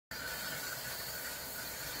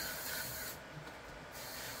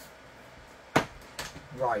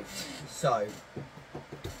Right, so,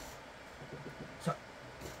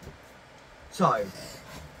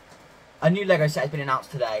 a new Lego set has been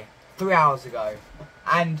announced today, 3 hours ago,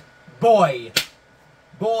 and boy.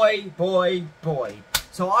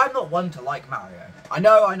 So I'm not one to like Mario. I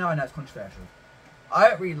know, it's controversial. I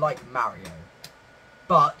don't really like Mario,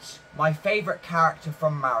 but my favourite character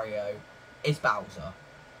from Mario is Bowser.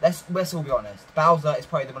 Let's all be honest. Bowser is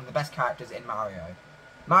probably one of the best characters in Mario.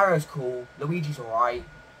 Mario's cool, Luigi's alright,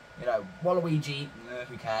 you know, Waluigi,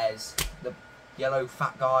 who cares, the yellow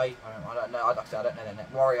fat guy, I don't know, I don't know their name,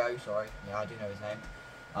 Wario, sorry, yeah, I do know his name.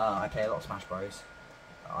 I play a lot of Smash Bros.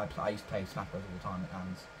 I used to play Smash Bros all the time at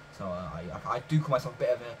NANS, so I do call myself a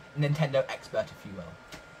bit of a Nintendo expert, if you will.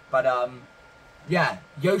 But, yeah,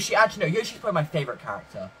 Yoshi, actually no, Yoshi's probably my favourite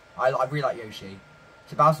character. I really like Yoshi.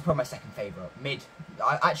 So Bowser's probably my second favourite.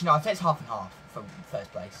 Actually no, I'd say it's half and half for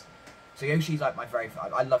first place. So Yoshi's like my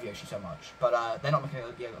I love Yoshi so much. But they're not making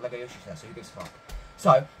a Lego Yoshi set, so who gives a fuck?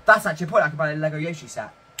 So, that's actually a point, I can buy a Lego Yoshi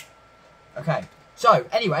set. Okay, so,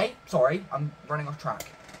 anyway, sorry, I'm running off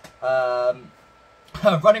track.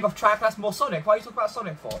 Running off track, that's more Sonic. Why are you talking about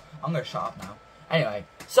Sonic for? I'm going to shut up now. Anyway,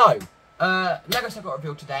 so, Lego set got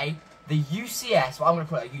revealed today. The UCS, well, I'm going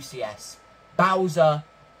to call it a UCS. Bowser.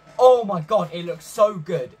 Oh my god, it looks so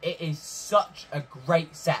good. It is such a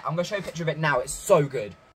great set. I'm going to show you a picture of it now. It's so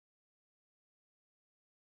good.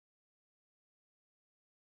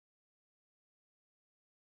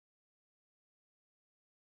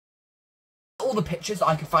 All the pictures that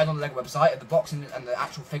I could find on the Lego website of the box and the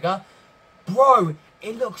actual figure. Bro,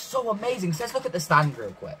 it looks so amazing. So let's look at the stand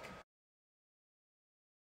real quick.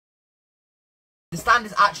 The stand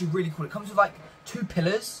is actually really cool. It comes with like 2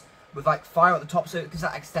 pillars with like fire at the top, so it gives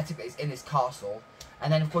that aesthetic that is in this castle.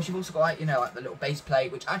 And then of course you've also got like, you know, like the little base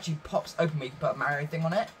plate, which actually pops open where you can put a Mario thing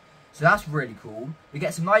on it. So that's really cool. We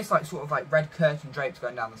get some nice like sort of like red curtain drapes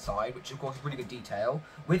going down the side, which of course is really good detail.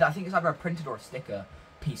 With, I think it's either a printed or a sticker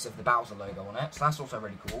piece of the Bowser logo on it, so that's also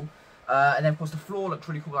really cool. And then of course the floor looks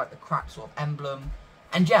really cool, like the cracked sort of emblem.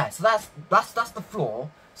 And yeah, so that's the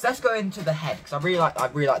floor. So let's go into the head, because I really like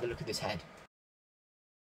the look of this head.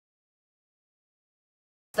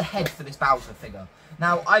 The head for this Bowser figure.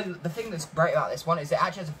 Now, the thing that's great about this one is it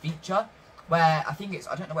actually has a feature where I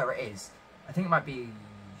don't know where it is. I think it might be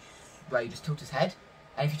where you just tilt his head,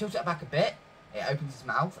 and if you tilt it back a bit, it opens his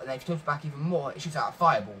mouth, and then if you tilt it back even more, it shoots out a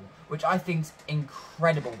fireball, which I think's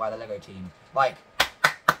incredible by the Lego team. Like,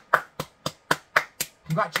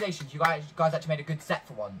 congratulations, you guys actually made a good set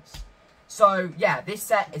for once. So, yeah, this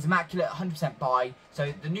set is immaculate, 100% buy.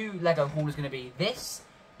 So, the new Lego haul is going to be this,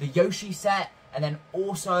 the Yoshi set, and then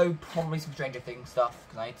also probably some Stranger Things stuff,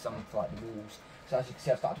 because I need some for, like, the walls. So, as you can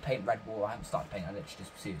see, I've started to paint red wall. I haven't started to paint, I literally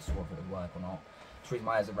just see if it would work or not. That's the reason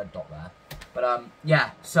why there's a red dot there. But,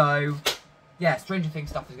 yeah, so... yeah, Stranger Things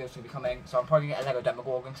stuff is going to be coming, so I'm probably going to get a Lego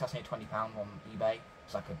Demogorgon, because that's only £20 on eBay.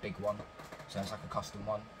 It's like a big one, so it's like a custom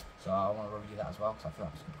one. So I want to review that as well, because I feel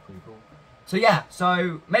like it's going to be pretty cool. So yeah,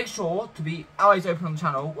 so make sure to be eyes open on the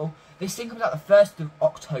channel. Well, this thing comes out the 1st of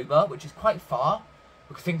October, which is quite far.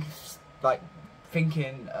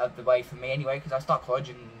 Thinking of the way for me anyway, because I start college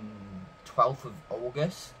in 12th of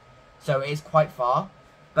August. So it is quite far.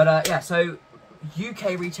 But yeah, so...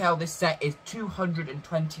 UK retail, this set is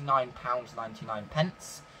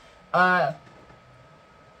 £229.99.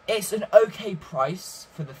 It's an okay price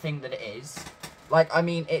for the thing that it is. Like, I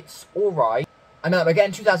mean, it's alright. I know, we're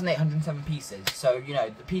getting 2,807 pieces, so, you know,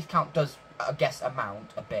 the piece count does, I guess,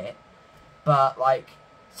 amount a bit. But, like,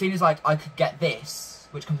 seeing as, like, I could get this,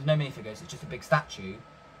 which comes with no minifigures, it's just a big statue,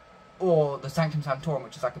 or the Sanctum Sanctorum,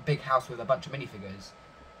 which is like a big house with a bunch of minifigures,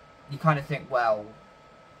 you kind of think, well...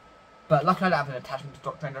 But luckily I don't have an attachment to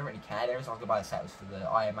Doctor Strange, I don't really care. The only reason I was going to buy the set was for the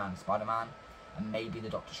Iron Man and Spider-Man, and maybe the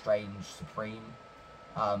Doctor Strange Supreme,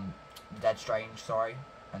 Dead Strange, sorry,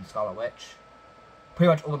 and Scarlet Witch. Pretty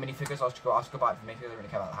much all the minifigures, I was going to buy it for minifigures, I don't really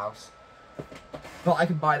care about the house. But I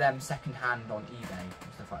can buy them second-hand on eBay and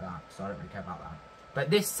stuff like that, so I don't really care about that. But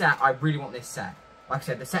this set, I really want this set. Like I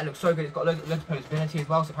said, the set looks so good, it's got loads of posability as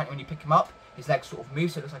well, so apparently when you pick him up, his legs sort of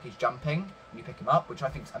move, so it looks like he's jumping when you pick him up, which I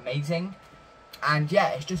think is amazing. And yeah,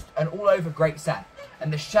 it's just an all-over great set.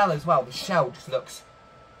 And the shell as well, the shell just looks...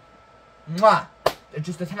 mwah! It's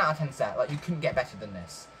just a 10 out of 10 set. Like, you couldn't get better than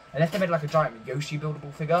this. Unless they made like a giant Yoshi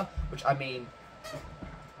buildable figure, which I mean...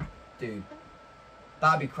 dude,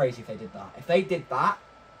 that would be crazy if they did that. If they did that,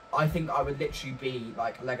 I think I would literally be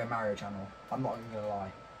like a Lego Mario channel. I'm not even going to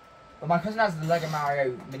lie. But my cousin has the Lego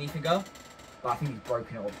Mario minifigure, but I think he's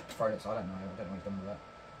broken it or thrown it, so I don't know what he's done with it.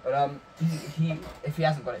 But if he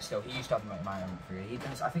hasn't got it still, he used to have the Mario figure. He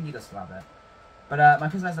does, I think he does still have it. But my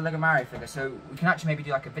cousin has a Lego Mario figure, so we can actually maybe do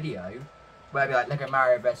like a video where it'd be like Lego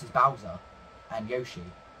Mario versus Bowser and Yoshi.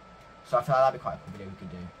 So I feel like that'd be quite a cool video we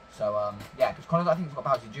could do. So yeah, because Connor's I think has got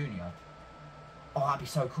Bowser Jr. Oh, that'd be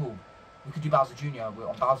so cool. We could do Bowser Jr.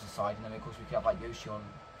 on Bowser's side, and then of course we could have like Yoshi on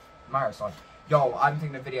Mario's side. Yo, I'm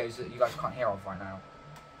thinking of videos that you guys can't hear of right now.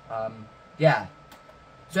 Yeah.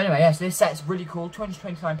 So anyway, yes, this set's really cool.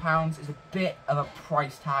 £229 is a bit of a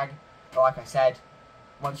price tag, but like I said,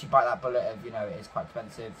 once you bite that bullet of, you know, it is quite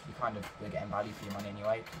expensive, you kind of are getting value for your money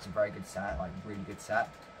anyway. It's a very good set, like really good set.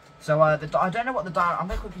 So I don't know what the diameter. I'm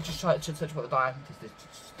gonna quickly just try to search what the diameter is to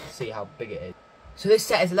see how big it is. So this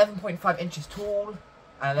set is 11.5 inches tall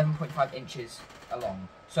and 11.5 inches long.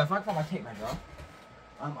 So if I find my tape measure,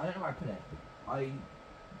 I don't know where I put it. I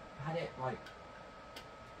had it like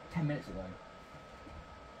 10 minutes ago.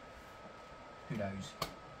 Who knows?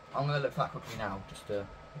 I'm gonna look for that quickly now, just to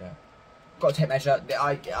got a tape measure.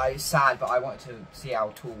 It's sad, but I wanted to see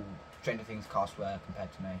how tall Stranger Things cast were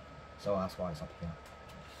compared to me, so that's why it's up here.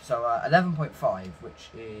 So 11.5,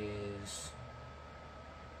 which is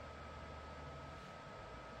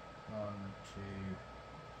 1,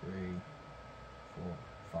 2, 3, 4,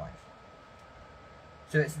 5.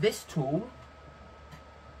 So it's this tall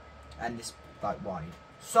and this like wide.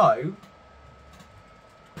 So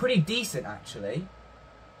pretty decent actually.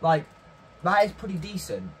 Like that is pretty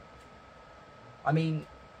decent. I mean,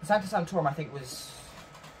 Sanctum Sanctorum I think was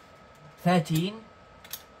 13.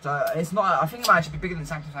 So it's not. I think it might actually be bigger than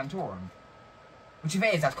Sanctum Sanctorum. Which if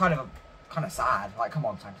it is, that's kind of sad. Like, come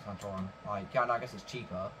on, Sanctum Sanctorum. Like, yeah, no, I guess it's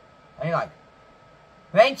cheaper. And you're like,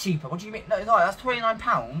 it ain't cheaper. What do you mean? No, it's not. That's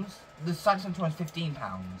 £29. The Sanctum Sanctorum is £15.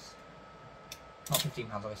 Not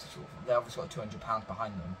 £15, obviously. They obviously got £200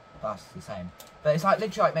 behind them. But that's the same. But it's like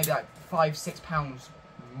literally like maybe like £5-6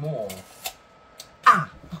 more. Ah,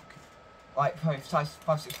 fuck. Like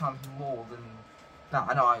 £5-6 more than that.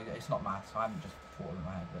 I know it's not maths. I haven't just thought of it in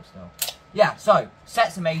my head, but still. Yeah. So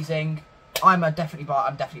set's amazing. I'm definitely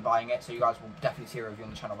buying it. So you guys will definitely see a review on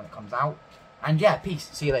the channel when it comes out. And yeah, peace.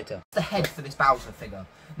 See you later. The head for this Bowser figure.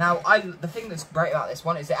 Now, the thing that's great about this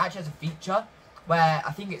one is it actually has a feature where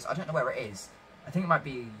I think it's, I don't know where it is. I think it might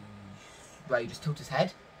be where you just tilt his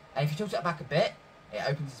head. And if you tilt it back a bit, it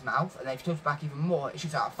opens his mouth. And then if you tilt it back even more, it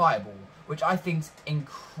shoots out a fireball. Which I think's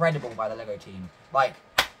incredible by the LEGO team. Like,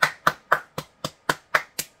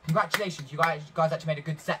 congratulations, you guys actually made a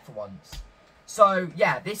good set for once. So,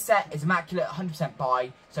 yeah, this set is immaculate, 100%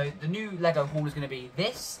 buy. So, the new LEGO haul is going to be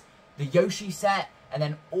this, the Yoshi set, and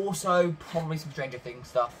then also probably some Stranger Things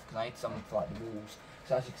stuff, because I need some for, like, the walls.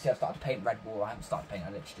 So, as you can see, I've started to paint red wall. I haven't started to paint,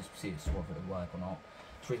 I literally just see if it would work or not.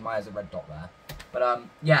 That's the reason why there's a red dot there. But,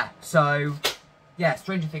 yeah, so, yeah,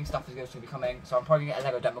 Stranger Things stuff is going to be coming. So, I'm probably going to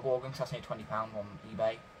get a LEGO Demogorgon, because that's only £20 on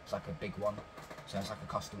eBay. It's like a big one, so it's like a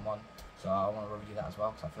custom one. So, I want to review that as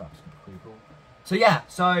well, because I feel like it's going to be pretty cool. So yeah,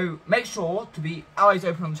 so make sure to be eyes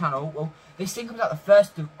open on the channel. Well, this thing comes out the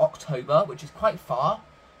 1st of October, which is quite far.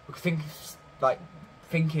 I think, like,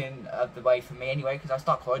 thinking of the way for me anyway, because I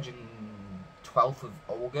start college on 12th of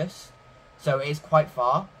August. So it is quite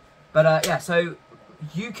far. But yeah, so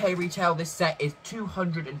UK retail, this set is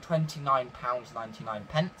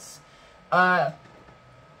 £229.99.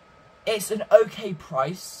 It's an okay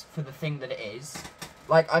price for the thing that it is.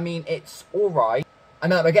 Like, I mean, it's alright. I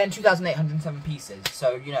know we're getting 2,807 pieces,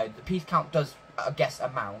 so, you know, the piece count does, I guess,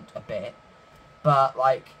 amount a bit. But,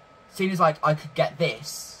 like, seeing as, like, I could get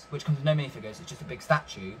this, which comes with no minifigures, it's just a big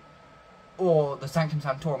statue, or the Sanctum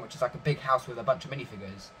Sanctorum, which is, like, a big house with a bunch of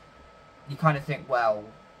minifigures, you kind of think, well...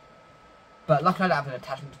 But luckily I don't have an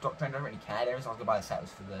attachment to Doctor Strange, I don't really care. There is, I was going to buy the set was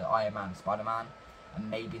for the Iron Man, Spider-Man, and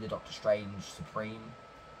maybe the Doctor Strange Supreme,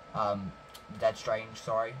 Dead Strange,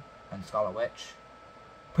 sorry, and Scarlet Witch.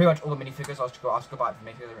 Pretty much all the minifigures, I was going to buy it for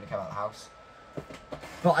minifigures, I don't really care about the house.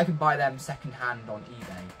 But I can buy them second hand on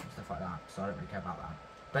eBay and stuff like that, so I don't really care about that.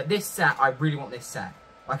 But this set, I really want this set.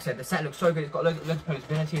 Like I said, the set looks so good, it's got loads of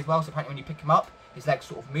posability as well, so apparently when you pick him up, his legs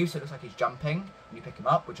sort of move, so it looks like he's jumping when you pick him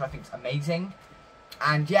up, which I think is amazing.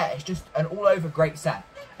 And yeah, it's just an all-over great set.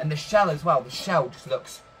 And the shell as well, the shell just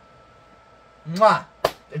looks... Mwah!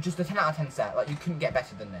 It's just a 10 out of 10 set, like you couldn't get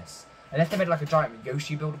better than this. Unless they made like a giant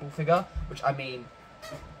Yoshi buildable figure, which I mean...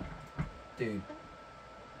 Dude,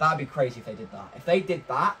 that'd be crazy if they did that. If they did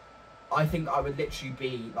that, I think I would literally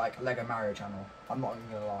be like a Lego Mario channel. I'm not even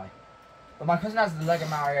gonna lie. But my cousin has the Lego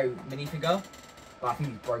Mario minifigure, but I think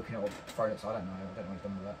he's broken it or thrown it, so I don't know what he's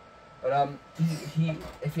done with it. But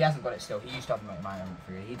if he hasn't got it still, he used to have a Mario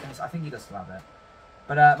figure. He does, I think he does still have it.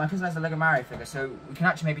 But my cousin has the Lego Mario figure, so we can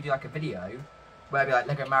actually maybe do like a video where it'd be like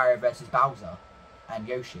Lego Mario versus Bowser and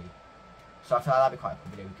Yoshi. So I feel like that'd be quite a cool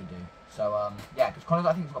video we could do. So, yeah, because Connor's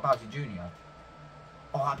I think has got Bowser Jr.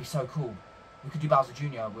 Oh, that'd be so cool. we could do Bowser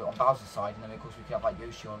Jr. on Bowser's side, and then of course we could have like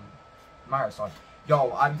Yoshi on Mario's side.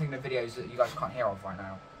 Yo, I'm thinking of videos that you guys can't hear of right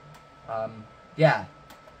now. Yeah.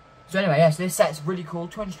 So anyway, yes, this set's really cool.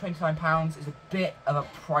 £229 is a bit of a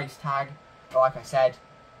price tag, but like I said,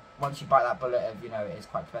 once you bite that bullet of, you know, it is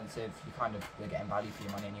quite expensive, you're getting value for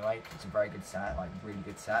your money anyway. It's a very good set, like really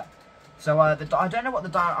good set. So I don't know what the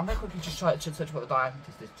diameter. I'm gonna quickly just try to search what the diameter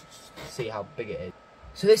is to see how big it is.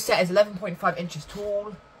 So this set is 11.5 inches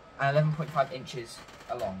tall and 11.5 inches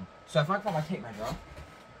long. So if I find my tape measure,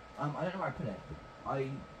 I don't know where I put it.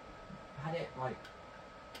 I had it like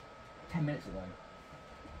 10 minutes ago.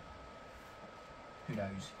 Who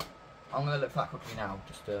knows? I'm gonna look for that quickly now,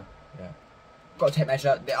 just to Got a tape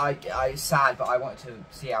measure. It's sad, but I wanted to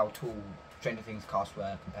see how tall Stranger Things cast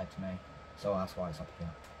were compared to me, so that's why it's up here.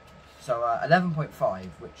 So 11.5,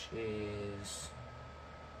 which is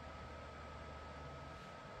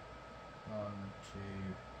 1,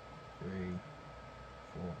 2, 3,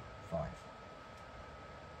 4, 5.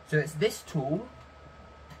 So it's this tall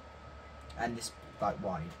and this like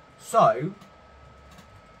wide. So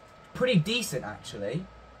pretty decent actually.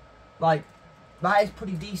 Like that is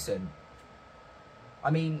pretty decent. I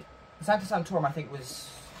mean, Sanctum Sanctorum I think was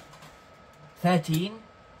 13.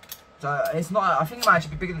 So it's not. I think it might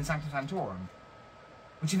actually be bigger than Sanctum Sanctorum.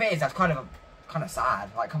 Which if it is, that's kind of sad.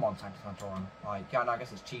 Like, come on, Sanctum Sanctorum. Like, yeah, no, I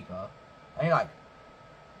guess it's cheaper. And you're like,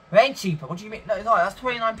 it ain't cheaper. What do you mean? No, that's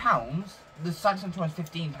 £29. The Sanctum Sanctorum is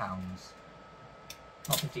 £15.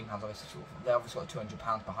 Not £15, obviously. They obviously got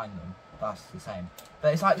 £200 behind them. But that's the same.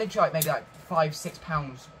 But it's like literally like maybe like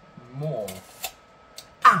 £5-6 more.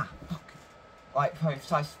 Ah, fuck. Like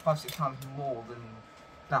 £5-6 more than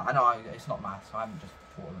that. I know it's not maths. I haven't just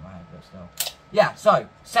thought of it in my head, but still. Yeah. So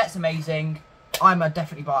set's amazing. I'm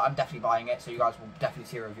definitely buying it. So you guys will definitely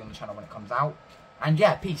see a review on the channel when it comes out. And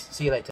yeah, peace. See you later.